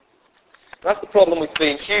That's the problem with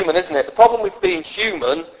being human, isn't it? The problem with being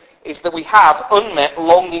human is that we have unmet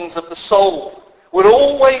longings of the soul. We're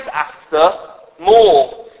always after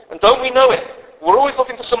more. And don't we know it? We're always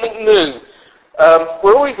looking for something new.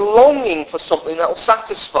 We're always longing for something that will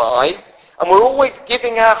satisfy, and we're always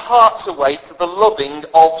giving our hearts away to the loving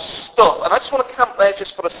of stuff. And I just want to camp there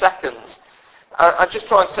just for a second. I just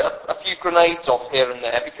try and set a few grenades off here and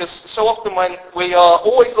there, because so often when we are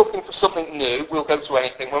always looking for something new, we'll go to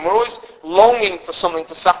anything. When we're always longing for something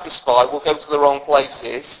to satisfy, we'll go to the wrong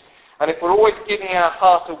places. And if we're always giving our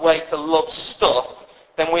heart away to love stuff,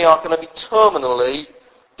 then we are going to be terminally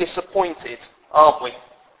disappointed, aren't we?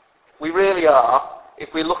 We really are,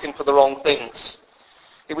 if we're looking for the wrong things.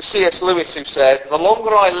 It was C.S. Lewis who said, "The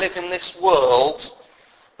longer I live in this world,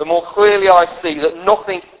 the more clearly I see that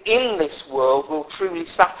nothing in this world will truly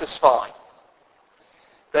satisfy.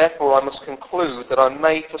 Therefore I must conclude that I'm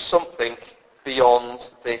made for something beyond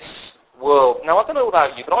this world." Now I don't know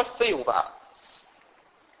about you, but I feel that.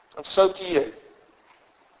 And so do you.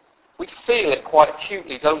 We feel it quite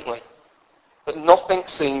acutely, don't we? That nothing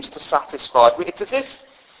seems to satisfy. It's as if,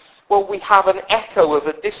 well, we have an echo of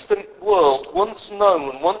a distant world, once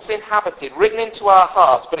known, once inhabited, written into our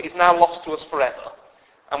hearts, but it is now lost to us forever.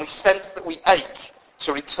 And we sense that we ache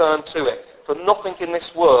to return to it. For nothing in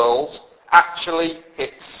this world actually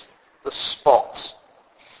hits the spot.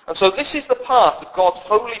 And so this is the part of God's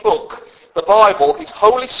holy book, the Bible, His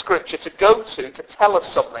holy scripture, to go to tell us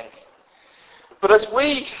something. But as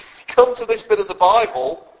we come to this bit of the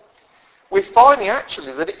Bible, we're finding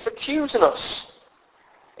actually that it's accusing us.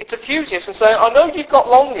 It's accusing us and saying, I know you've got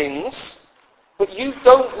longings, but you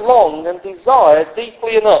don't long and desire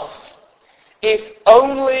deeply enough. If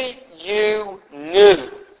only you knew.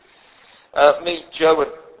 Me, Joe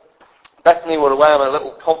and Bethany were away on a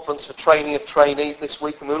little conference for training of trainees this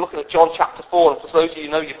week, and we were looking at John chapter 4, and for those of you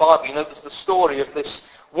who know your Bible, you know there's the story of this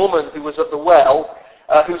woman who was at the well,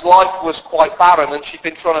 whose life was quite barren, and she'd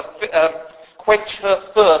been trying to quench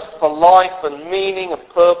her thirst for life and meaning and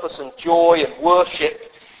purpose and joy and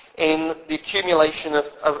worship in the accumulation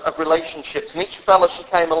of relationships. And each fellow she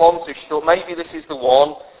came along to, she thought, maybe this is the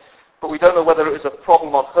one, but we don't know whether it was a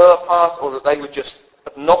problem on her part, or that they were just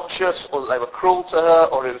obnoxious, or that they were cruel to her,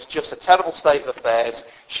 or it was just a terrible state of affairs.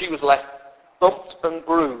 She was left bumped and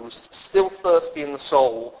bruised, still thirsty in the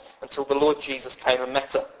soul, until the Lord Jesus came and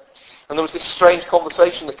met her. And there was this strange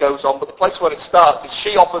conversation that goes on, but the place where it starts is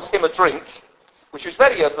she offers him a drink, which was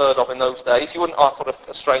very unheard of in those days. You wouldn't offer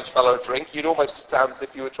a strange fellow a drink. You'd almost sound as if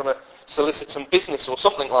you were trying to solicit some business or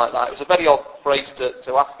something like that. It was a very odd phrase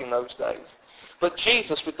to ask in those days. But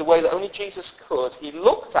Jesus, with the way that only Jesus could, he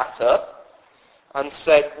looked at her and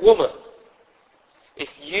said, "Woman, if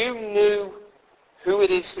you knew who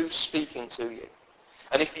it is who's speaking to you,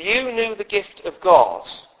 and if you knew the gift of God,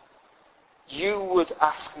 you would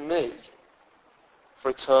ask me for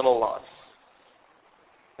eternal life.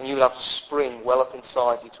 And you would have a spring well up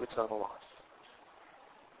inside you to eternal life."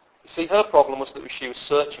 You see, her problem was that she was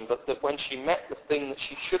searching, but that when she met the thing that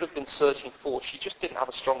she should have been searching for, she just didn't have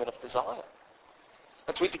a strong enough desire.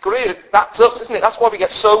 And to a degree, that's us, isn't it? That's why we get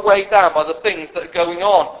so weighed down by the things that are going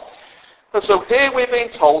on. And so here we're being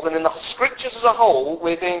told, and in the scriptures as a whole,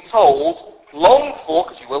 we're being told, long for,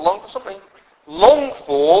 because you will long for something, long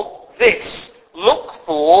for this, look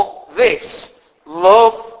for this,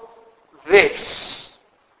 love this.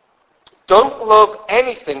 Don't love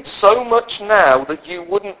anything so much now that you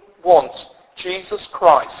wouldn't want Jesus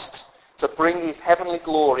Christ to bring His heavenly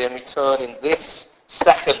glory and return in this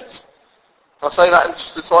second. I'll say that in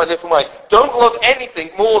just a slightly different way. Don't love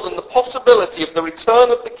anything more than the possibility of the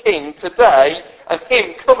return of the King today and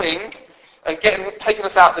Him coming and taking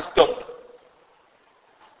us out of this dump.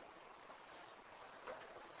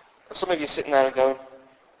 Some of you are sitting there and going,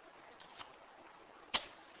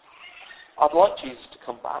 I'd like Jesus to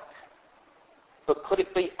come back, but could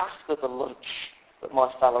it be after the lunch that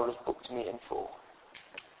my fellow has booked me in for?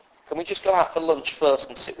 Can we just go out for lunch first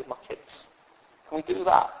and sit with my kids? Can we do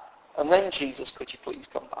that? And then, Jesus, could you please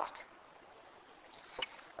come back?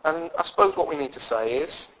 And I suppose what we need to say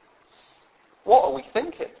is, what are we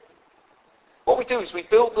thinking? What we do is we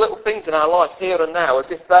build little things in our life here and now as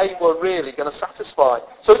if they were really going to satisfy.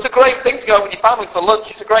 So it's a great thing to go out with your family for lunch.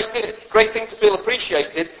 It's a great thing to feel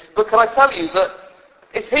appreciated. But can I tell you that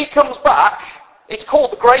if He comes back, it's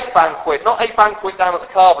called the Great Banquet, not a banquet down at the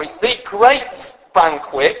Carvery, the Great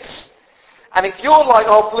Banquet. And if you're like,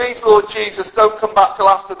 oh, please, Lord Jesus, don't come back till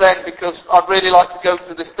after then because I'd really like to go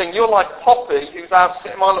to this thing. You're like Poppy, who's out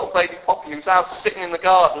sitting, my little baby Poppy, who's out sitting in the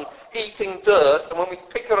garden eating dirt, and when we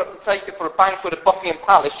pick her up and take her for a banquet at Buckingham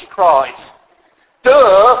Palace, she cries.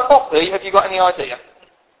 Duh, Poppy, have you got any idea?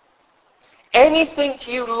 Anything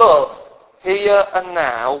you love here and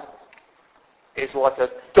now is like a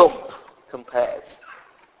dump compared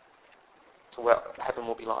to what heaven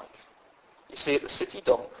will be like. You see, at the city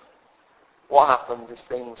dump, what happens is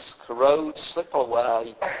things corrode, slip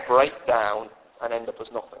away, break down, and end up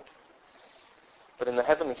as nothing. But in the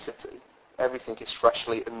heavenly city, everything is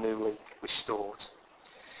freshly and newly restored.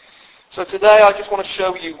 So today I just want to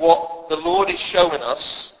show you what the Lord is showing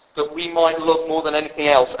us that we might love more than anything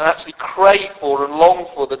else and actually crave for and long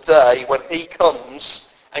for the day when He comes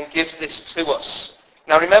and gives this to us.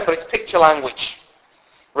 Now remember, it's picture language.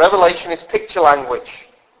 Revelation is picture language.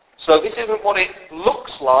 So this isn't what it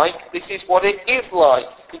looks like, this is what it is like.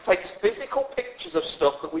 He takes physical pictures of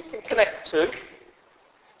stuff that we can connect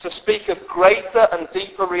to speak of greater and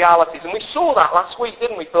deeper realities. And we saw that last week,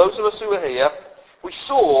 didn't we? For those of us who were here, we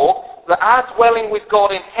saw that our dwelling with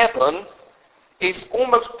God in heaven is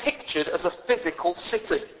almost pictured as a physical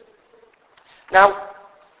city. Now,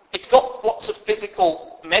 it's got lots of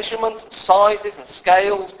physical measurements and sizes and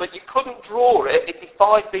scales, but you couldn't draw it. It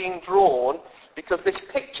defied being drawn because this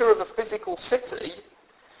picture of a physical city,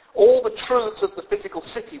 all the truths of the physical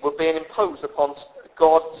city were being imposed upon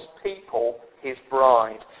God's people, His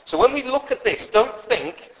bride. So when we look at this, don't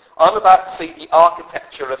think I'm about to see the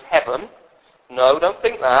architecture of heaven. No, don't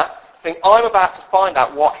think that. Think I'm about to find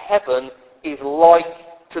out what heaven is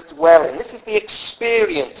like to dwell in. This is the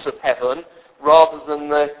experience of heaven rather than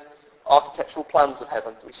the architectural plans of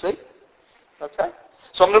heaven. Do we see? Okay?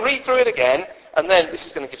 So I'm going to read through it again, and then this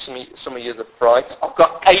is going to give some of you the fright. I've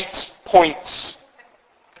got 8 points.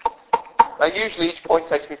 Now usually each point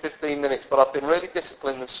takes me 15 minutes, but I've been really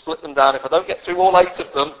disciplined and split them down. If I don't get through all 8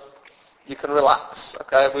 of them, you can relax.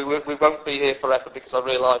 Okay? We won't be here forever because I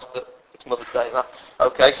realised that it's Mother's Day now.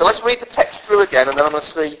 Okay, so let's read the text through again, and then I'm going to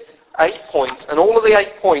see 8 points. And all of the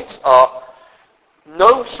 8 points are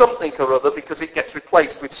know something or other because it gets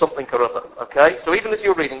replaced with something or other. Okay? So even as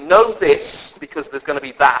you're reading, know this because there's going to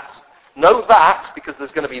be that. Know that because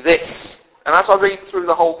there's going to be this. And as I read through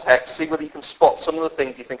the whole text, see whether you can spot some of the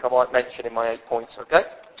things you think I might mention in my 8 points. Okay?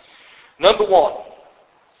 Number 1.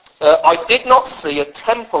 I did not see a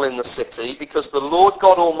temple in the city because the Lord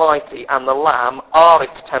God Almighty and the Lamb are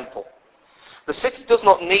its temple. The city does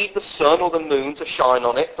not need the sun or the moon to shine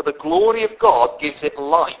on it, for the glory of God gives it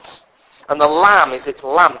light, and the Lamb is its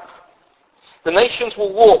lamp. The nations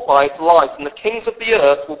will walk by its light, and the kings of the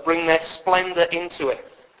earth will bring their splendour into it.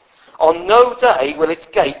 On no day will its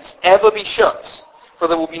gates ever be shut, for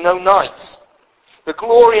there will be no night. The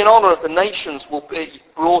glory and honour of the nations will be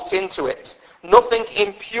brought into it. Nothing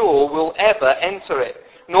impure will ever enter it,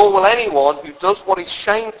 nor will anyone who does what is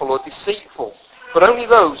shameful or deceitful, but only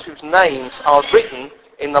those whose names are written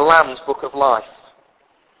in the Lamb's book of life.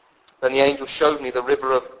 Then the angel showed me the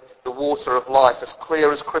river of the water of life, as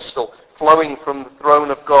clear as crystal, flowing from the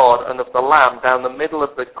throne of God and of the Lamb down the middle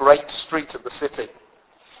of the great street of the city.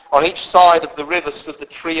 On each side of the river stood the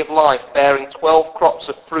tree of life, bearing 12 crops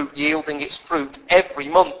of fruit, yielding its fruit every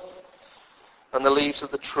month. And the leaves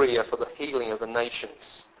of the tree are for the healing of the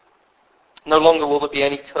nations. No longer will there be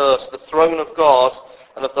any curse. The throne of God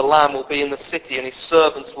and of the Lamb will be in the city, and his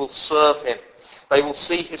servants will serve him. They will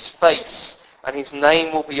see his face, and his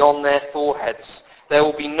name will be on their foreheads. There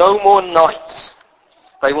will be no more night.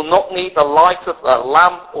 They will not need the light of the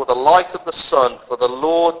lamp or the light of the sun, for the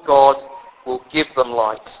Lord God will give them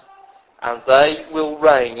light, and they will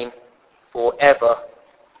reign forever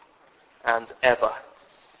and ever.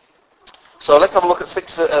 So let's have a look at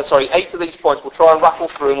 8 of these points. We'll try and rattle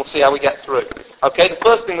through and we'll see how we get through. Okay, the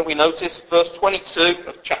first thing that we notice, verse 22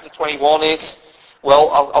 of chapter 21 is, well,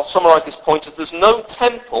 I'll summarise this point as there's no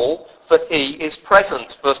temple, for he is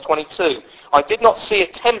present. Verse 22. I did not see a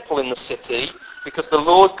temple in the city, because the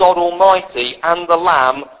Lord God Almighty and the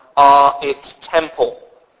Lamb are its temple.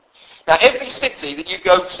 Now every city that you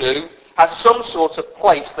go to has some sort of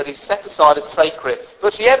place that is set aside as sacred.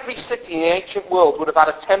 Virtually every city in the ancient world would have had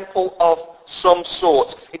a temple of some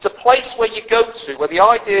sort. It's a place where you go to, where the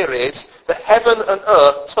idea is that heaven and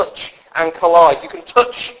earth touch and collide. You can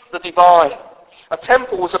touch the divine. A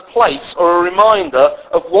temple was a place or a reminder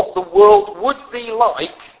of what the world would be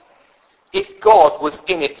like if God was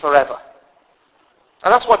in it forever.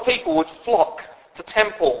 And that's why people would flock to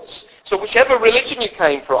temples. So whichever religion you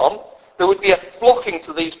came from, there would be a flocking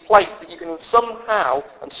to these places that you can somehow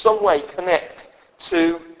and some way connect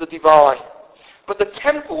to the divine. But the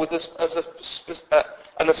temple was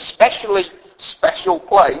an especially special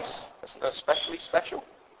place. Especially special?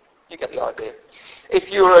 You get the idea.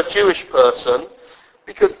 If you were a Jewish person,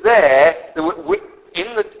 because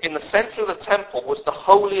in the centre of the temple was the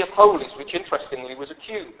Holy of Holies, which interestingly was a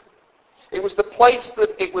cube. It was the place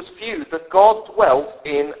that it was viewed that God dwelt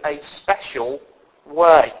in a special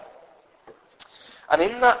way. And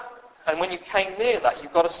in that, and when you came near that, you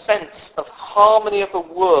got a sense of harmony of the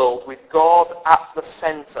world with God at the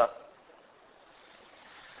centre.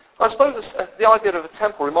 I suppose the idea of a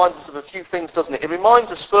temple reminds us of a few things, doesn't it? It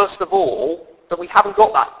reminds us, first of all, that we haven't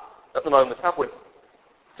got that at the moment, have we?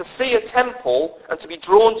 To see a temple and to be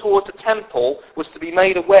drawn towards a temple was to be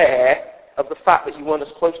made aware of the fact that you weren't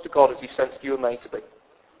as close to God as you sensed you were made to be.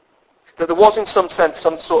 That there was, in some sense,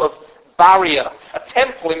 some sort of barrier. A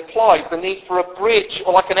temple implies the need for a bridge,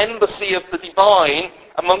 or like an embassy of the divine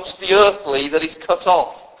amongst the earthly that is cut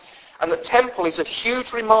off. And the temple is a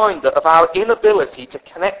huge reminder of our inability to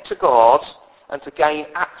connect to God and to gain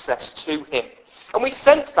access to him. And we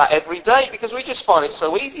sense that every day because we just find it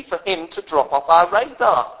so easy for him to drop off our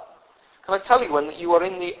radar. Can I tell you, when you are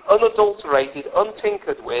in the unadulterated,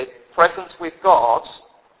 untinkered with presence with God,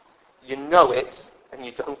 you know it and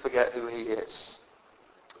you don't forget who he is.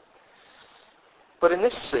 But in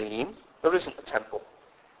this scene, there isn't a temple.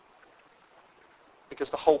 Because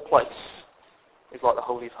the whole place is like the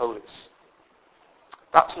Holy of Holies.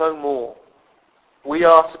 That's no more. We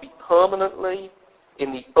are to be permanently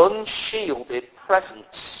in the unshielded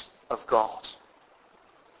presence of God.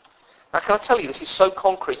 Now, can I tell you, this is so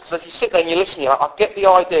concrete, because as you sit there and you listen, you're like, I get the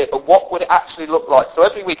idea, but what would it actually look like? So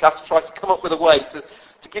every week I have to try to come up with a way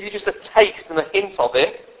to give you just a taste and a hint of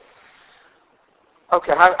it.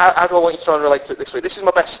 Okay, how do I want you to try and relate to it this week? This is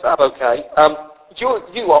my best stab, okay?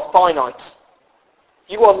 You are finite.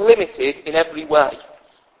 You are limited in every way.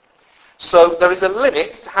 So there is a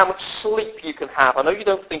limit to how much sleep you can have. I know you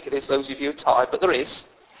don't think it is, those of you who are tired, but there is.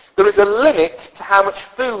 There is a limit to how much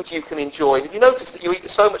food you can enjoy. Have you noticed that you eat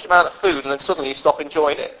so much amount of food and then suddenly you stop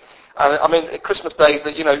enjoying it? I mean, at Christmas Day,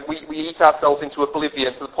 we eat ourselves into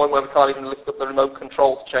oblivion to the point where we can't even lift up the remote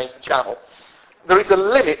control to change the channel. There is a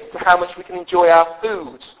limit to how much we can enjoy our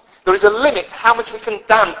food. There is a limit to how much we can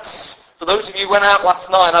dance. For those of you who went out last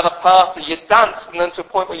night and had a party, you danced and then to a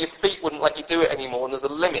point where your feet wouldn't let you do it anymore, and there's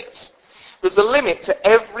a limit. There's a limit to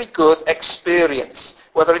every good experience,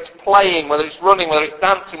 whether it's playing, whether it's running, whether it's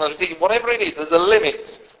dancing, whether it's eating, whatever it is, there's a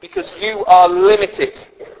limit, because you are limited.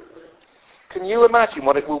 Can you imagine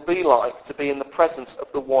what it will be like to be in the presence of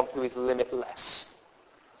the one who is limitless?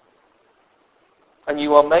 And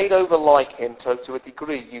you are made over like him, so to a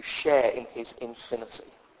degree you share in his infinity.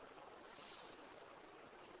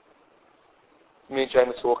 Me and Jane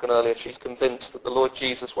were talking earlier, she's convinced that the Lord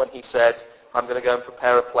Jesus, when he said, I'm going to go and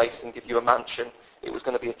prepare a place and give you a mansion, it was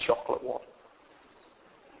going to be a chocolate one.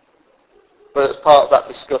 But as part of that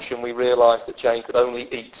discussion, we realised that Jane could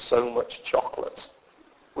only eat so much chocolate.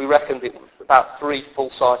 We reckoned it was about 3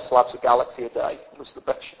 full-size slabs of Galaxy a day was the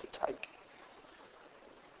best she could take.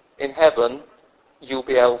 In heaven, you'll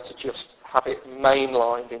be able to just have it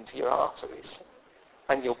mainlined into your arteries,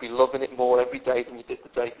 and you'll be loving it more every day than you did the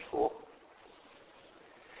day before.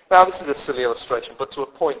 Now, this is a silly illustration, but to a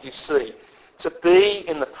point, you see, to be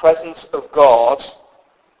in the presence of God,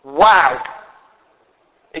 wow!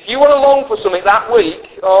 If you want to long for something that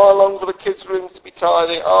week, I long for the kids' rooms to be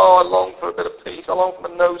tidy, I long for a bit of peace, I long for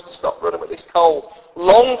my nose to stop running with this cold.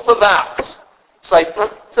 Long for that. Say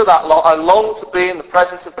to that lot, I long to be in the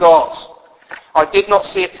presence of God. I did not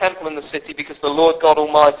see a temple in the city because the Lord God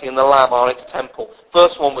Almighty and the Lamb are its temple.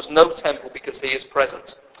 First one was no temple because he is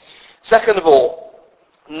present. Second of all,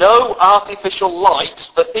 no artificial light,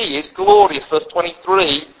 but he is glorious. Verse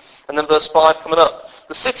 23 and then verse 5 coming up.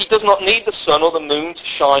 The city does not need the sun or the moon to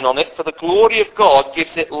shine on it, for the glory of God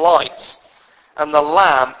gives it light, and the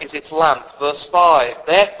Lamb is its lamp. Verse 5,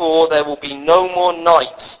 therefore there will be no more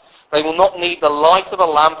night. They will not need the light of a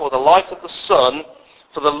lamp or the light of the sun,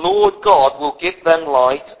 for the Lord God will give them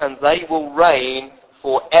light, and they will reign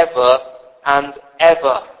forever and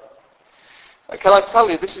ever. And can I tell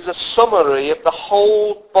you, this is a summary of the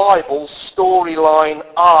whole Bible's storyline,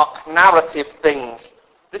 arc, narrative thing.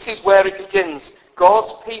 This is where it begins.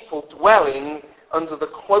 God's people dwelling under the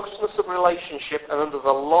closeness of relationship and under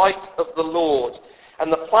the light of the Lord.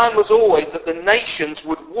 And the plan was always that the nations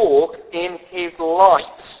would walk in his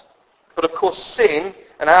light. But of course sin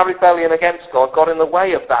and our rebellion against God got in the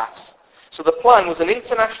way of that. So the plan was an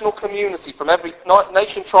international community from every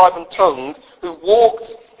nation, tribe and tongue who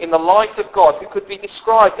walked in the light of God, who could be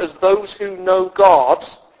described as those who know God,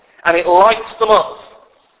 and it lights them up.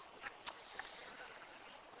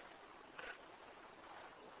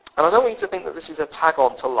 And I don't want you to think that this is a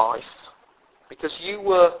tag-on to life, because you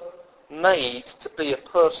were made to be a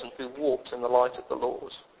person who walks in the light of the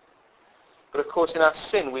Lord. But of course in our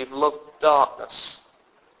sin we've loved darkness.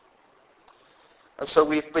 And so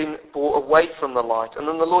we've been brought away from the light. And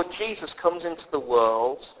then the Lord Jesus comes into the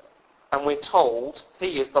world, and we're told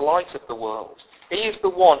he is the light of the world. He is the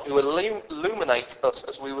one who illuminates us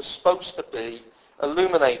as we were supposed to be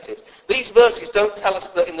illuminated. These verses don't tell us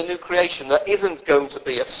that in the new creation there isn't going to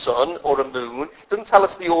be a sun or a moon. It doesn't tell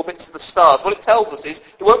us the orbits of the stars. What it tells us is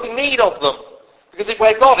there won't be need of them. Because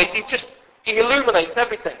where God is, he illuminates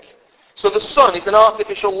everything. So the sun is an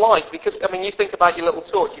artificial light because, you think about your little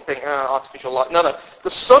torch, you think, artificial light. No.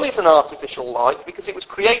 The sun is an artificial light because it was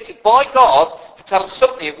created by God to tell us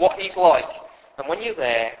something of what he's like. And when you're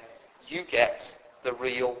there, you get the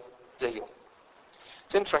real deal.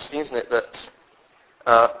 It's interesting, isn't it, that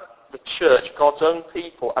the church, God's own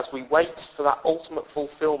people, as we wait for that ultimate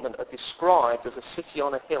fulfillment, are described as a city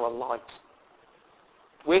on a hill, a light.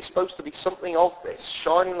 We're supposed to be something of this,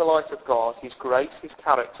 shining the light of God, his grace, his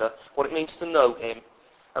character, what it means to know him,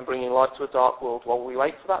 and bringing light to a dark world while we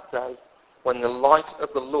wait for that day when the light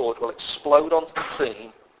of the Lord will explode onto the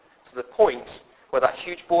scene to the point where that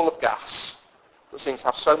huge ball of gas that seems to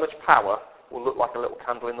have so much power will look like a little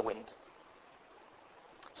candle in the wind.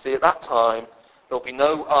 See, at that time, there'll be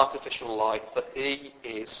no artificial light, but he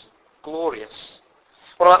is glorious.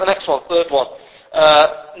 What about the next one, third one?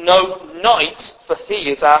 No night, for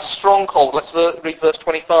he is our stronghold. Let's read verse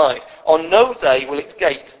 25. On no day will its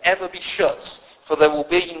gates ever be shut, for there will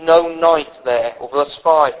be no night there. Or verse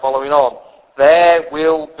 5, following on. There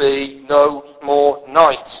will be no more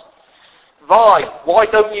night. Why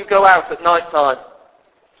don't you go out at night time?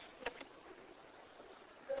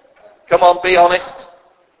 Come on, be honest.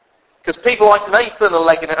 Because people like Nathan are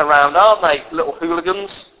legging it around, aren't they? Little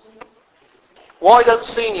hooligans. Why don't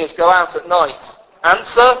seniors go out at night?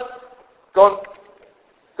 Answer? Go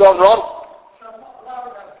on, Ron.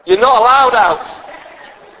 You're not allowed out.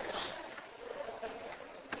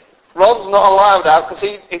 Ron's not allowed out because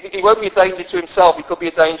he won't be a danger to himself. He could be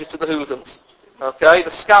a danger to the hooligans. Okay? The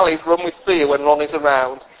scallies run with fear when Ron is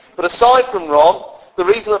around. But aside from Ron, the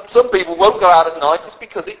reason that some people won't go out at night is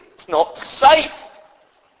because it's not safe.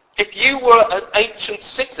 If you were an ancient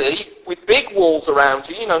city with big walls around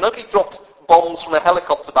you, nobody dropped bombs from a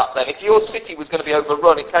helicopter back then. If your city was going to be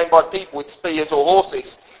overrun, it came by people with spears or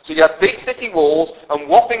horses. So you had big city walls and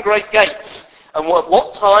whopping great gates. And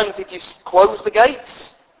what time did you close the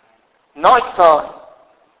gates? Night time.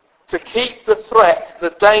 To keep the threat, the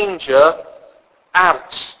danger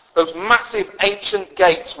out. Those massive ancient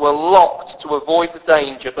gates were locked to avoid the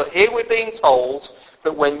danger. But here we're being told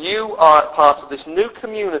that when you are part of this new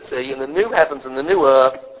community in the new heavens and the new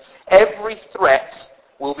earth, every threat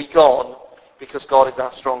will be gone because God is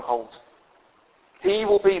our stronghold. He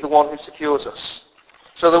will be the one who secures us.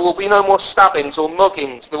 So there will be no more stabbings or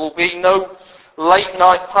muggings. There will be no late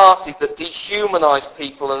night parties that dehumanize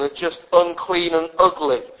people and are just unclean and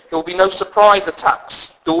ugly. There will be no surprise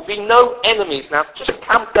attacks. There will be no enemies. Now just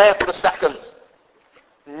camp there for a second.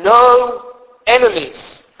 No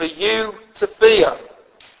enemies for you to fear.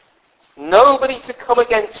 Nobody to come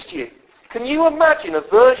against you. Can you imagine a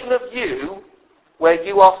version of you where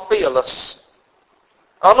you are fearless?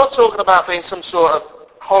 I'm not talking about being some sort of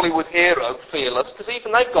Hollywood hero fearless, because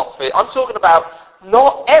even they've got fear. I'm talking about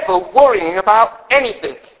not ever worrying about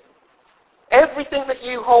anything. Everything that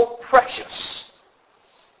you hold precious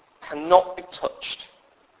cannot be touched.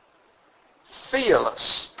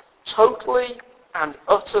 Fearless. Totally and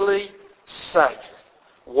utterly safe.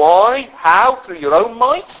 Why? How? Through your own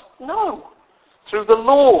might? No. Through the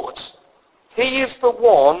Lord. He is the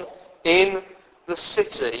one in the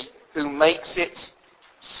city who makes it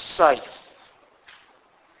safe.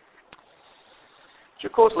 Which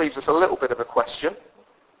of course leaves us a little bit of a question.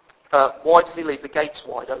 Why does he leave the gates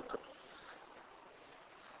wide open?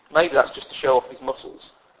 Maybe that's just to show off his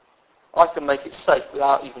muscles. I can make it safe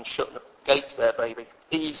without even shutting the gates there, baby.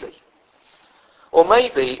 Easy. Or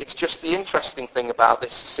maybe it's just the interesting thing about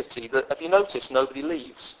this city that, have you noticed, nobody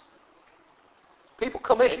leaves? People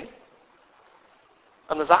come in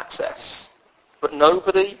and there's access, but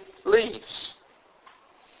nobody leaves.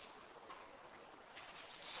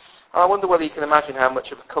 I wonder whether you can imagine how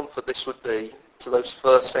much of a comfort this would be to those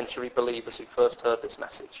first century believers who first heard this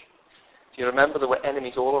message. Do you remember there were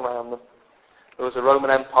enemies all around them? There was a Roman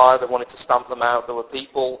Empire that wanted to stamp them out. There were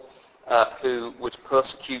people who would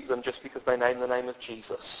persecute them just because they named the name of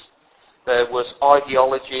Jesus. There was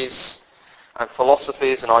ideologies and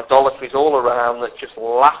philosophies and idolatries all around that just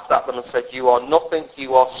laughed at them and said, you are nothing,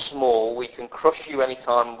 you are small, we can crush you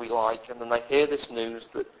anytime we like. And then they hear this news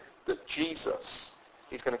that Jesus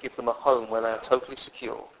is going to give them a home where they are totally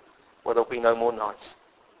secure, where there'll be no more night.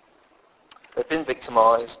 They've been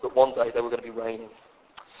victimized, but one day they were going to be reigning.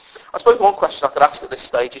 I suppose one question I could ask at this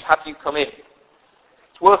stage is, have you come in?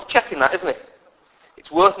 It's worth checking that, isn't it?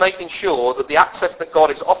 It's worth making sure that the access that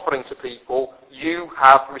God is offering to people, you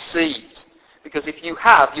have received. Because if you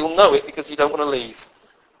have, you'll know it because you don't want to leave.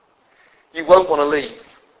 You won't want to leave.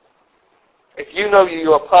 If you know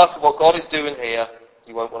you are part of what God is doing here,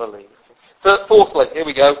 you won't want to leave. Fourthly, here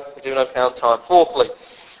we go. We're doing okay on time. Fourthly,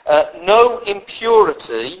 no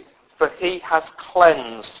impurity, for he has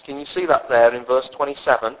cleansed. Can you see that there in verse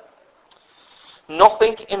 27?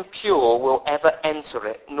 Nothing impure will ever enter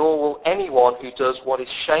it, nor will anyone who does what is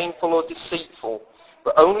shameful or deceitful,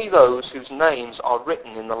 but only those whose names are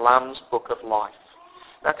written in the Lamb's book of life.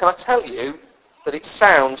 Now, can I tell you that it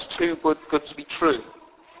sounds too good to be true?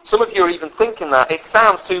 Some of you are even thinking that. It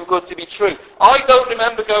sounds too good to be true. I don't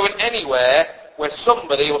remember going anywhere where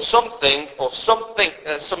somebody or something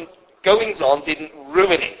some goings on didn't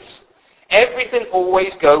ruin it. Everything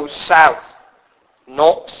always goes south.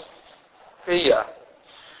 Not here.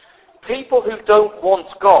 People who don't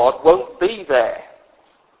want God won't be there.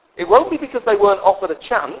 It won't be because they weren't offered a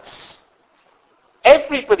chance.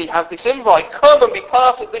 Everybody has this invite. Come and be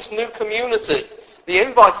part of this new community. The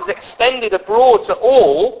invite is extended abroad to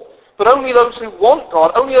all, but only those who want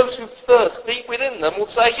God, only those who thirst deep within them will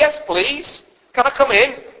say, yes, please. Can I come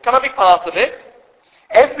in? Can I be part of it?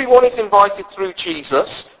 Everyone is invited through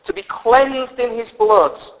Jesus to be cleansed in his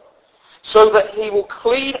blood, so that he will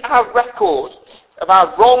clean our record of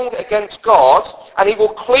our wrong against God, and he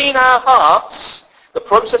will clean our hearts. The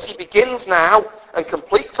process he begins now and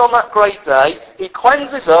completes on that great day. He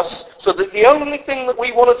cleanses us so that the only thing that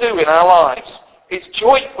we want to do in our lives is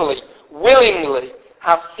joyfully, willingly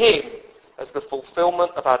have him as the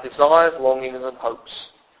fulfillment of our desires, longings and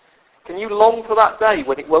hopes. Can you long for that day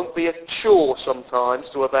when it won't be a chore sometimes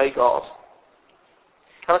to obey God?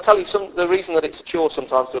 Can I tell you the reason that it's a chore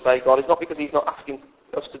sometimes to obey God is not because he's not asking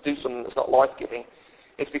us to do something that's not life-giving.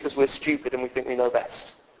 It's because we're stupid and we think we know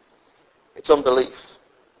best. It's unbelief.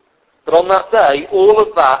 But on that day, all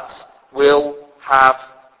of that will have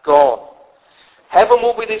gone. Heaven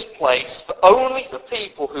will be this place for only the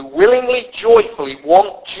people who willingly, joyfully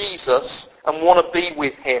want Jesus and want to be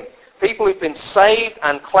with him. People who've been saved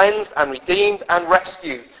and cleansed and redeemed and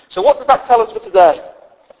rescued. So what does that tell us for today?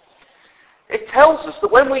 It tells us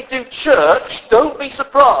that when we do church, don't be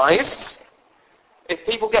surprised if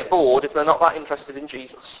people get bored if they're not that interested in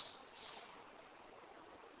Jesus.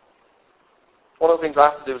 One of the things I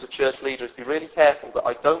have to do as a church leader is be really careful that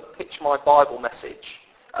I don't pitch my Bible message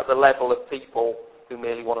at the level of people who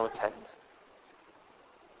merely want to attend.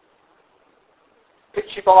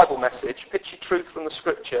 Pitch your Bible message, pitch your truth from the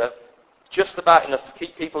Scripture, just about enough to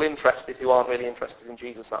keep people interested who aren't really interested in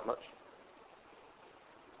Jesus that much.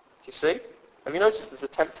 Do you see? Have you noticed there's a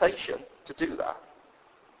temptation to do that?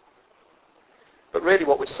 But really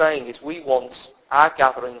what we're saying is we want our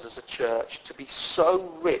gatherings as a church to be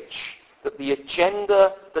so rich that the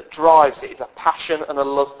agenda that drives it is a passion and a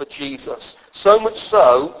love for Jesus. So much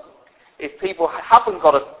so, if people haven't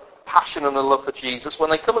got a passion and a love for Jesus,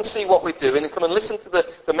 when they come and see what we're doing and come and listen to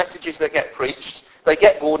the messages that get preached, they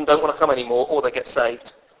get bored and don't want to come anymore, or they get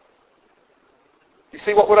saved. Do you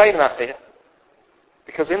see what we're aiming at here?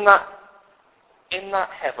 Because in that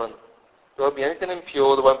heaven, there won't be anything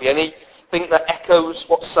impure, there won't be anything that echoes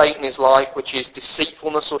what Satan is like, which is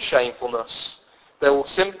deceitfulness or shamefulness. There will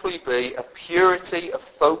simply be a purity of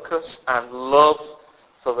focus and love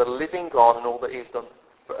for the living God and all that he has done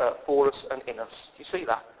for us and in us. Do you see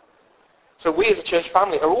that? So we as a church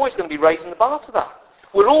family are always going to be raising the bar to that.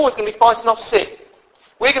 We're always going to be fighting off sin.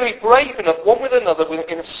 We're going to be brave enough one with another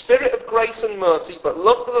in a spirit of grace and mercy, but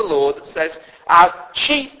love for the Lord, that says our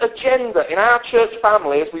chief agenda in our church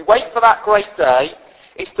family as we wait for that great day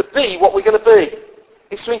is to be what we're going to be.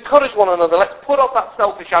 It's to encourage one another. Let's put off that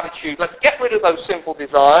selfish attitude. Let's get rid of those sinful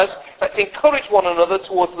desires. Let's encourage one another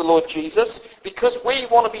towards the Lord Jesus, because we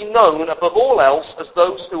want to be known above all else as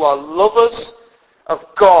those who are lovers of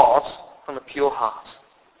God from a pure heart.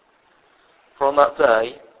 For on that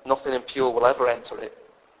day, nothing impure will ever enter it,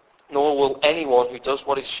 nor will anyone who does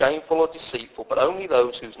what is shameful or deceitful, but only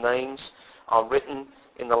those whose names are written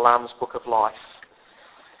in the Lamb's book of life.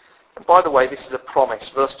 And by the way, this is a promise.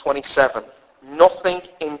 Verse 27. Nothing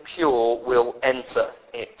impure will enter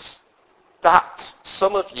it. That,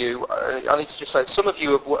 some of you, I need to just say, some of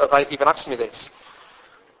you have even asked me this.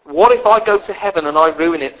 What if I go to heaven and I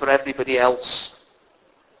ruin it for everybody else?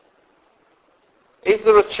 Is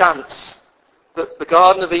there a chance that the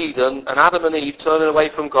Garden of Eden and Adam and Eve turning away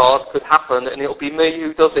from God could happen and it'll be me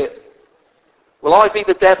who does it? Will I be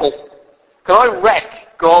the devil? Can I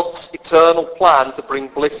wreck God's eternal plan to bring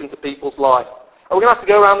bliss into people's life? Are we going to have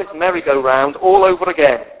to go around this merry-go-round all over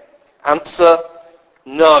again? Answer,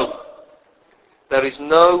 no. There is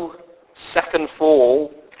no second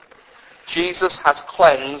fall. Jesus has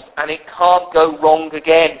cleansed, and it can't go wrong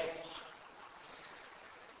again.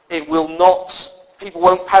 It will not, people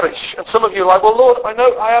won't perish. And some of you are like, well, Lord, I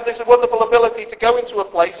know I have this wonderful ability to go into a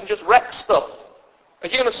place and just wreck stuff. Are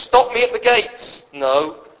you going to stop me at the gates?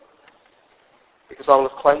 No. Because I will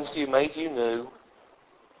have cleansed you, made you new,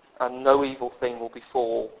 and no evil thing will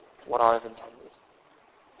befall what I have intended.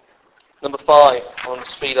 Number 5, I want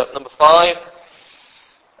to speed up. Number 5,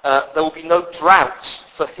 there will be no drought,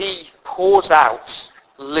 for he pours out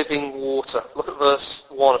living water. Look at verse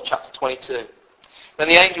 1 of chapter 22. Then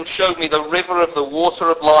the angel showed me the river of the water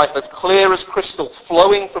of life, as clear as crystal,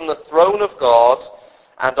 flowing from the throne of God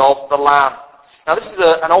and of the Lamb. Now this is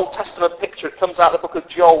an Old Testament picture. It comes out of the book of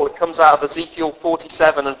Joel. It comes out of Ezekiel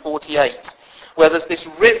 47 and 48, where there's this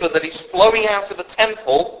river that is flowing out of the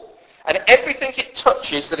temple, and everything it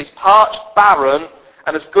touches that is parched, barren,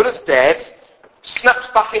 and as good as dead, snaps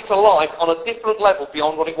back into life on a different level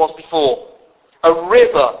beyond what it was before. A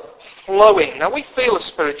river flowing. Now we feel a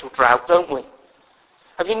spiritual drought, don't we?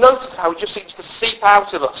 Have you noticed how it just seems to seep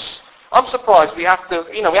out of us? I'm surprised we have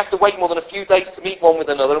to wait more than a few days to meet one with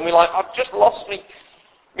another, and we're like, I've just lost me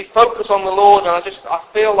focus on the Lord, and I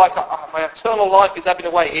feel like my eternal life is ebbing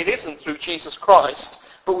away. It isn't through Jesus Christ,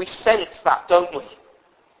 but we sense that, don't we?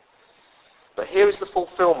 But here is the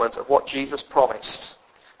fulfillment of what Jesus promised.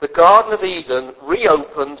 The Garden of Eden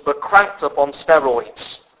reopened but cranked up on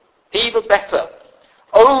steroids. Even better,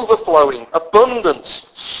 overflowing, abundance,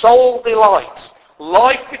 soul delight,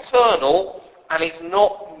 life eternal, and it's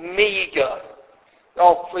not meagre.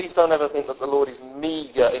 Oh, please don't ever think that the Lord is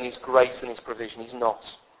meagre in his grace and his provision. He's not.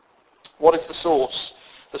 What is the source?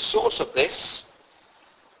 The source of this,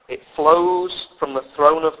 it flows from the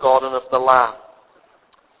throne of God and of the Lamb.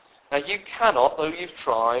 Now you cannot, though you've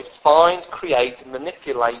tried, find, create,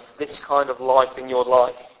 manipulate this kind of life in your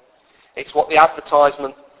life. It's what the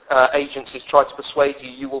advertisement agencies try to persuade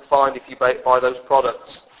you will find if you buy those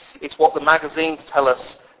products. It's what the magazines tell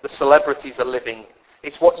us the celebrities are living.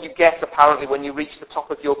 It's what you get apparently when you reach the top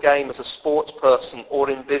of your game as a sports person or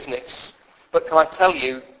in business. But can I tell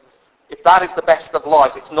you, if that is the best of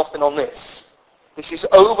life, it's nothing on this. This is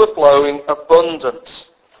overflowing abundance.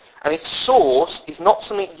 And its source is not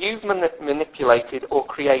something you've manipulated or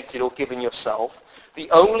created or given yourself.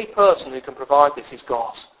 The only person who can provide this is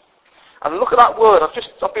God. And look at that word.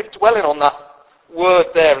 I've been dwelling on that word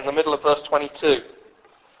there in the middle of verse 22.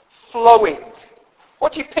 Flowing.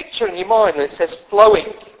 What do you picture in your mind when it says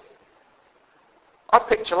flowing? I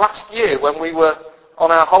picture last year when we were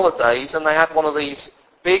on our holidays and they had one of these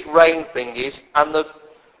big rain thingies, and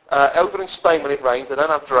over in Spain when it rains, they don't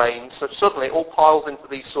have drains, so suddenly it all piles into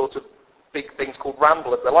these sort of big things called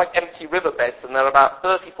ramblers. They're like empty riverbeds, and they're about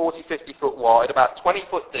 30, 40, 50 foot wide, about 20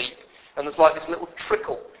 foot deep, and there's like this little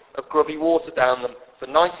trickle of grubby water down them for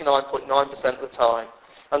 99.9% of the time.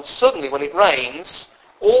 And suddenly when it rains,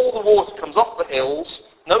 all the water comes off the hills,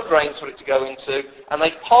 no drains for it to go into, and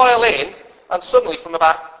they pile in, and suddenly from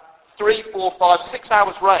about 3, 4, 5, 6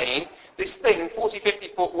 hours rain, this thing, 40, 50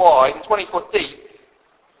 foot wide and 20 foot deep,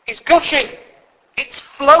 is gushing. It's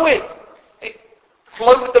flowing. It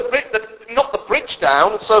flowed knocked the bridge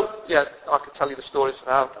down, and so, yeah, I could tell you the stories of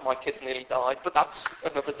how my kids nearly died, but that's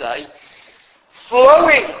another day.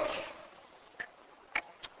 Flowing.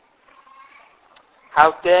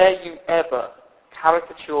 How dare you ever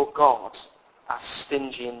caricature God as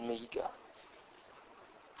stingy and meagre?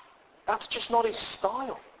 That's just not his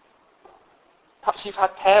style. Perhaps you've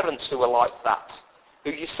had parents who are like that,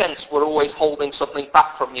 who you sense were always holding something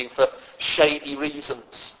back from you for shady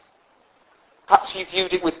reasons. Perhaps you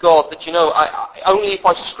viewed it with God that, only if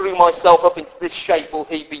I screw myself up into this shape will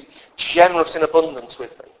he be generous in abundance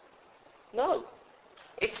with me. No.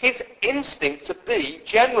 It's his instinct to be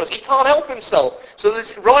generous. He can't help himself. So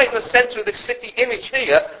this right in the centre of this city image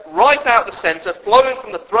here, right out the centre, flowing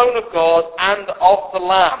from the throne of God and of the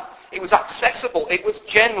Lamb. It was accessible. It was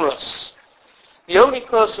generous. The only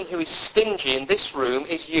person who is stingy in this room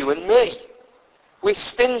is you and me. We're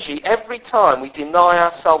stingy every time we deny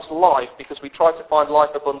ourselves life because we try to find life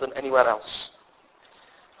abundant anywhere else.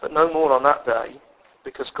 But no more on that day,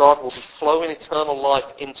 because God will be flowing eternal life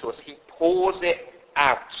into us. He pours it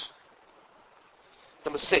out.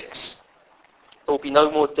 Number 6, there will be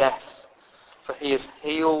no more death, for he has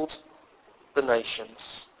healed the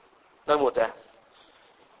nations. No more death.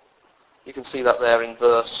 You can see that there in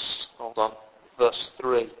verse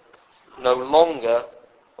 3. No longer,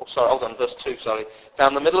 verse 2,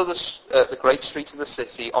 Down the middle of the great street of the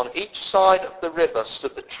city, on each side of the river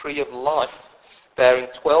stood the tree of life, bearing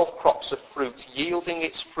 12 crops of fruit, yielding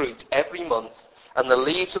its fruit every month. and the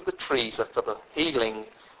leaves of the trees are for the healing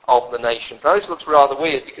of the nations. Now this looks rather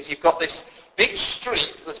weird because you've got this big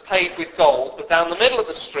street that's paved with gold, but down the middle of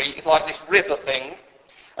the street is like this river thing,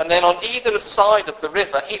 and then on either side of the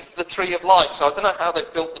river is the tree of life. So I don't know how they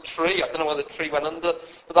built the tree, I don't know whether the tree went under,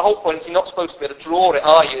 but the whole point is you're not supposed to be able to draw it,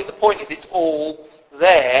 are you? The point is it's all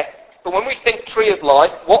there. But when we think tree of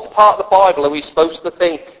life, what part of the Bible are we supposed to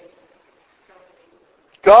think?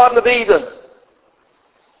 Garden of Eden.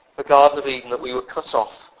 The Garden of Eden that we were cut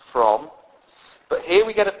off from. But here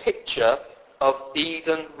we get a picture of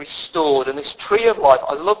Eden restored. And this tree of life,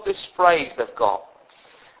 I love this phrase they've got.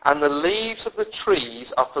 And the leaves of the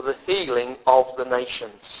trees are for the healing of the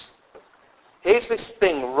nations. Here's this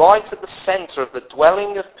thing right at the centre of the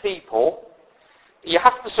dwelling of people. You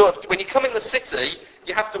have to sort of, when you come in the city,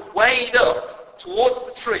 you have to wade up towards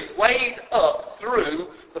the tree, wade up through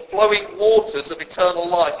the flowing waters of eternal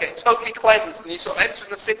life, get totally cleansed, and you sort of enter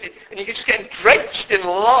the city, and you're just getting drenched in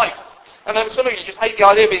life. And then some of you just hate the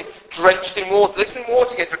idea of being drenched in water. This in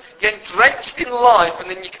water, you're getting drenched in life, and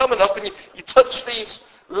then you're coming up and you touch these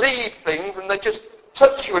leaf things, and they just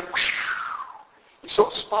touch you, and you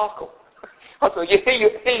sort of sparkle. I don't know,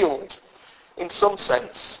 you're healed in some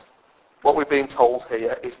sense. What we're being told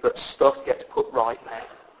here is that stuff gets put right there.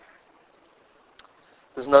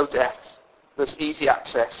 There's no death. There's easy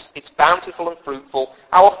access. It's bountiful and fruitful.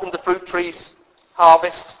 How often do fruit trees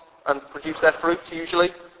harvest and produce their fruit usually?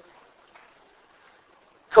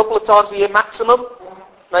 A couple of times a year maximum,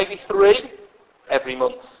 maybe 3 every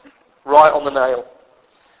month. Right on the nail.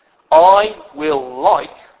 I will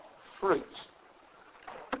like fruit.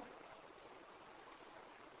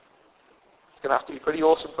 It's going to have to be pretty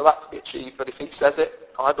awesome for that to be achieved, but if he says it,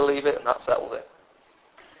 I believe it, and that settles it.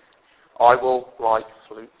 I will like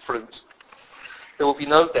fruit. There will be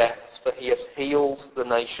no death, for he has healed the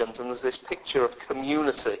nations. And there's this picture of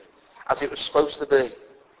community, as it was supposed to be.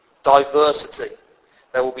 Diversity.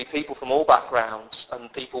 There will be people from all backgrounds,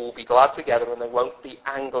 and people will be glad together, and they won't be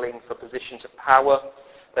angling for positions of power.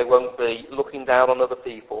 They won't be looking down on other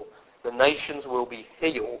people. The nations will be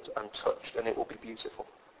healed and touched, and it will be beautiful.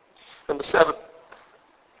 Number 7,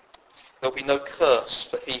 there will be no curse,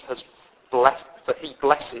 for he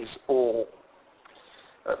blesses all.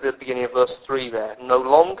 At the beginning of verse 3 there, no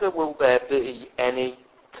longer will there be any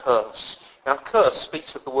curse. Now curse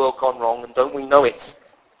speaks of the world gone wrong, and don't we know it?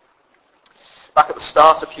 Back at the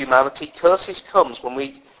start of humanity, curses comes when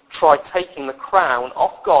we try taking the crown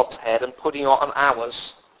off God's head and putting it on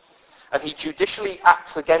ours. And he judicially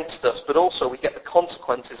acts against us, but also we get the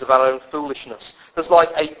consequences of our own foolishness. There's like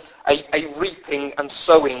a reaping and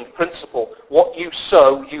sowing principle. What you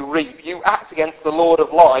sow, you reap. You act against the Lord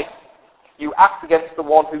of life. You act against the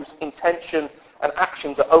one whose intention and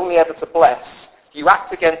actions are only ever to bless. You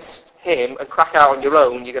act against him and crack out on your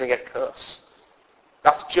own, you're going to get cursed.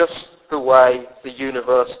 That's just the way the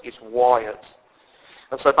universe is wired.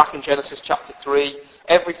 And so back in Genesis chapter 3,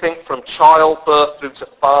 everything from childbirth through to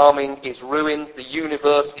farming is ruined. The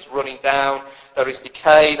universe is running down. There is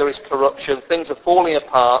decay. There is corruption. Things are falling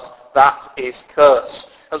apart. That is curse.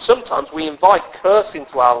 And sometimes we invite curse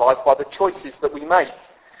into our life by the choices that we make.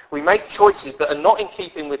 We make choices that are not in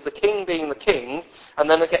keeping with the king being the king, and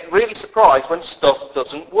then they get really surprised when stuff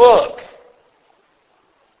doesn't work.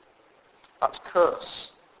 That's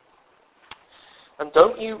curse. And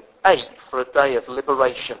don't you ache for a day of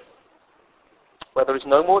liberation, where there is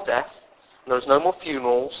no more death, and there is no more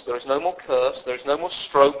funerals, there is no more curse, there is no more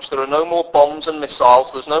strokes, there are no more bombs and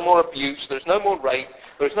missiles, there is no more abuse, there is no more rape,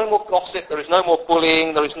 there is no more gossip, there is no more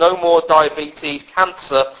bullying, there is no more diabetes,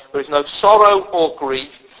 cancer, there is no sorrow or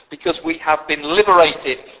grief, because we have been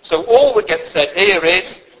liberated. So all that gets said here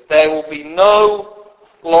is, there will be no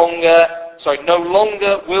longer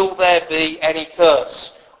will there be any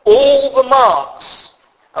curse. All the marks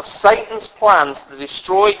of Satan's plans to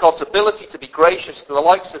destroy God's ability to be gracious to the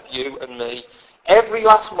likes of you and me, every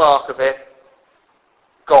last mark of it,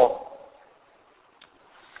 gone.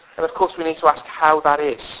 And of course we need to ask how that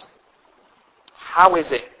is. How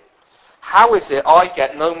is it? How is it I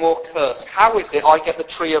get no more curse? How is it I get the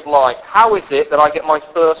tree of life? How is it that I get my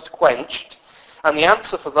thirst quenched? And the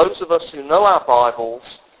answer for those of us who know our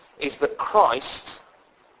Bibles is that Christ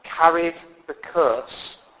carried the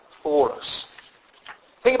curse for us.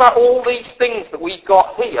 Think about all these things that we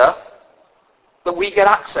got here that we get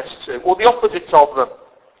access to, or the opposites of them.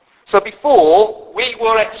 So before, we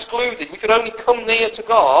were excluded. We could only come near to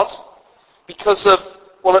God because of,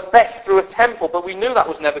 well, at best through a temple, but we knew that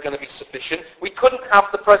was never going to be sufficient. We couldn't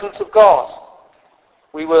have the presence of God.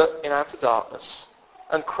 We were in outer darkness.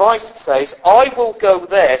 And Christ says, I will go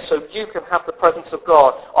there so you can have the presence of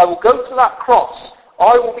God. I will go to that cross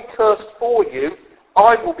I will be cursed for you.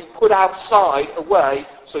 I will be put outside away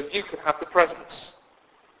so you can have the presence.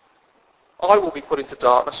 I will be put into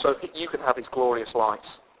darkness so that you can have his glorious light.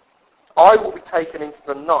 I will be taken into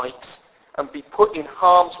the night and be put in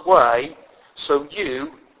harm's way so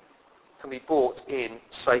you can be brought in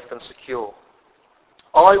safe and secure.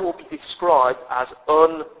 I will be described as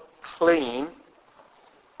unclean.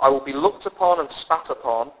 I will be looked upon and spat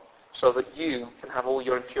upon so that you can have all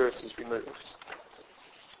your impurities removed.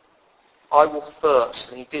 I will thirst,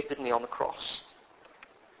 and he did, didn't he, on the cross?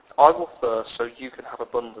 I will thirst so you can have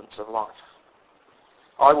abundance of life.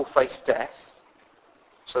 I will face death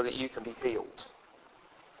so that you can be healed.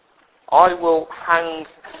 I will hang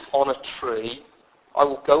on a tree. I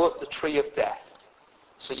will go up the tree of death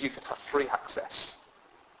so you can have free access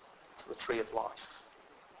to the tree of life.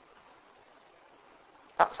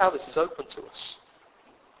 That's how this is open to us.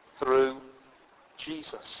 Through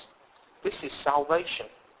Jesus. This is salvation.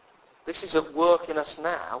 This is at work in us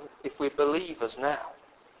now if we're believers now.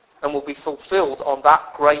 And will be fulfilled on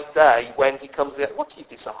that great day when he comes in. What do you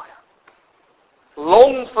desire?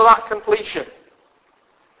 Long for that completion.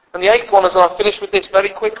 And the eighth one, as I finish with this very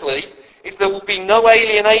quickly, is there will be no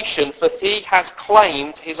alienation, for he has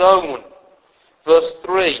claimed his own. Verse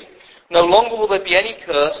 3. No longer will there be any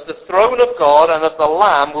curse. The throne of God and of the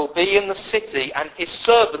Lamb will be in the city, and his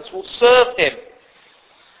servants will serve him.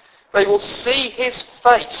 They will see his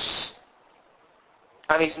face,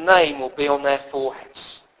 and his name will be on their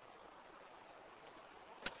foreheads.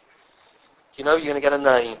 You know you're going to get a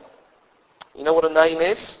name. You know what a name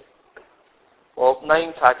is? Well,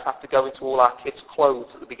 name tags have to go into all our kids'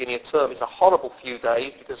 clothes at the beginning of term. It's a horrible few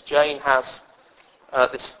days because Jane has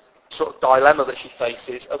this sort of dilemma that she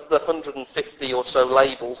faces. Of the 150 or so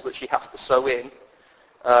labels that she has to sew in,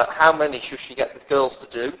 how many should she get the girls to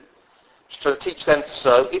do? To teach them to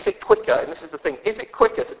sew. Is it quicker, and this is the thing, is it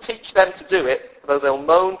quicker to teach them to do it, though they'll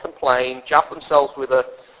moan, complain, jab themselves with a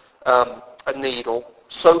needle,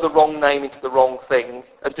 sew the wrong name into the wrong thing,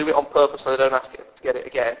 and do it on purpose so they don't ask it to get it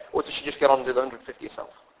again? Or does she just get on and do the 150 herself?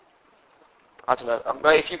 I don't know.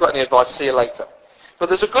 If you've got any advice, see you later. But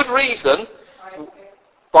there's a good reason.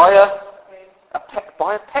 Buy a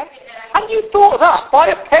pen? Hadn't you thought of that? Buy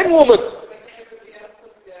a pen, woman.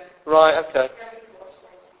 Right, okay.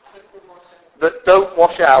 That don't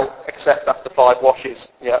wash out except after 5 washes.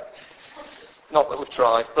 Yeah. Not that we've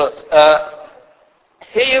tried. But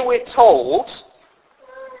here we're told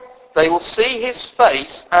they will see his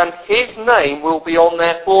face and his name will be on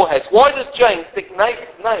their foreheads. Why does Jane stick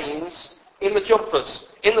names in the jumpers,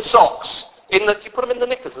 in the socks? Do you put them in the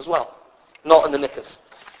knickers as well? Not in the knickers.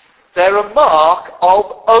 They're a mark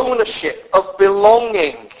of ownership, of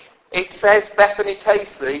belonging. It says Bethany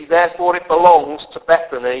Casey, therefore it belongs to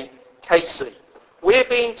Bethany Casey. We're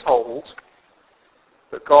being told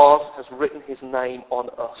that God has written his name on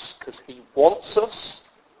us because he wants us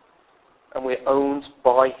and we're owned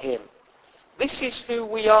by him. This is who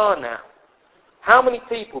we are now. How many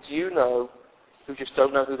people do you know who just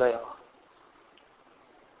don't know who they are?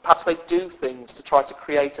 Perhaps they do things to try to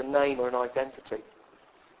create a name or an identity.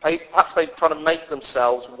 Perhaps they're trying to make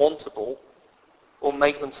themselves wantable or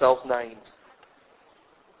make themselves named.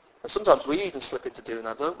 And sometimes we even slip into doing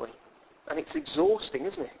that, don't we? And it's exhausting,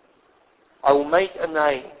 isn't it? I will make a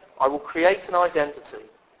name. I will create an identity.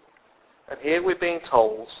 And here we're being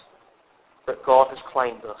told that God has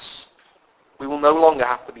claimed us. We will no longer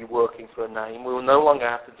have to be working for a name. We will no longer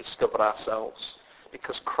have to discover ourselves.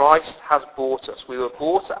 Because Christ has bought us. We were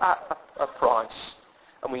bought at a price.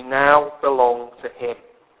 And we now belong to him.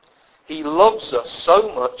 He loves us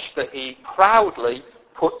so much that he proudly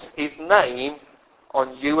puts his name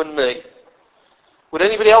on you and me. Would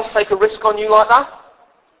anybody else take a risk on you like that?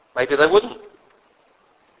 Maybe they wouldn't.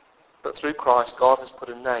 But through Christ, God has put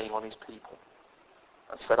a name on his people.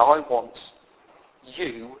 And said, I want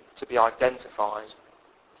you to be identified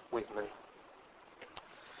with me.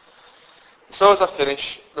 So as I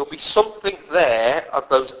finish, there'll be something there of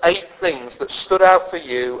those 8 things that stood out for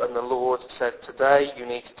you, and the Lord said, today you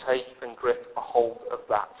need to take and grip a hold of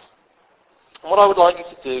that. And what I would like you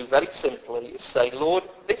to do, very simply, is say, Lord,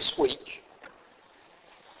 this week,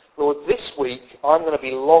 I'm going to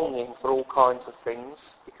be longing for all kinds of things,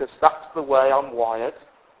 because that's the way I'm wired.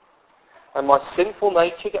 And my sinful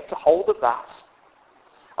nature gets a hold of that.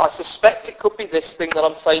 I suspect it could be this thing that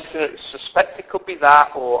I'm facing, I suspect it could be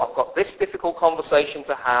that, or I've got this difficult conversation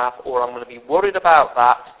to have, or I'm going to be worried about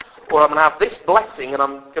that, or I'm going to have this blessing and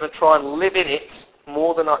I'm going to try and live in it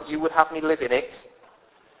more than you would have me live in it.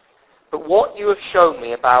 But what you have shown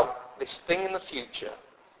me about this thing in the future,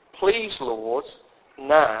 please, Lord,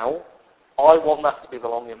 now I want that to be the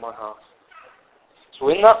longing in my heart. So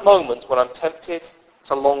in that moment when I'm tempted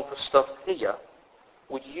to long for stuff here,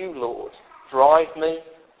 would you, Lord, drive me,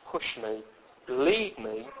 push me, lead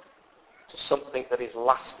me to something that is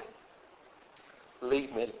lasting?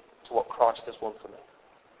 Lead me to what Christ has won for me.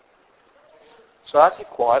 So as you're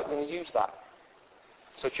quiet, we're going to use that.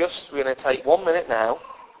 So we're going to take 1 minute now.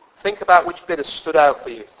 Think about which bit has stood out for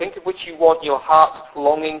you. Think of which you want your heart's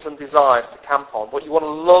longings and desires to camp on. What you want to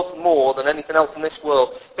love more than anything else in this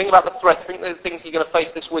world. Think about the threats. Think of the things you're going to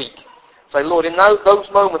face this week. Say, Lord, in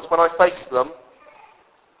those moments when I face them,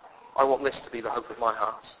 I want this to be the hope of my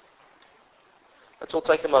heart. Let's all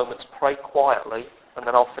take a moment to pray quietly, and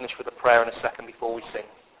then I'll finish with a prayer in a second before we sing.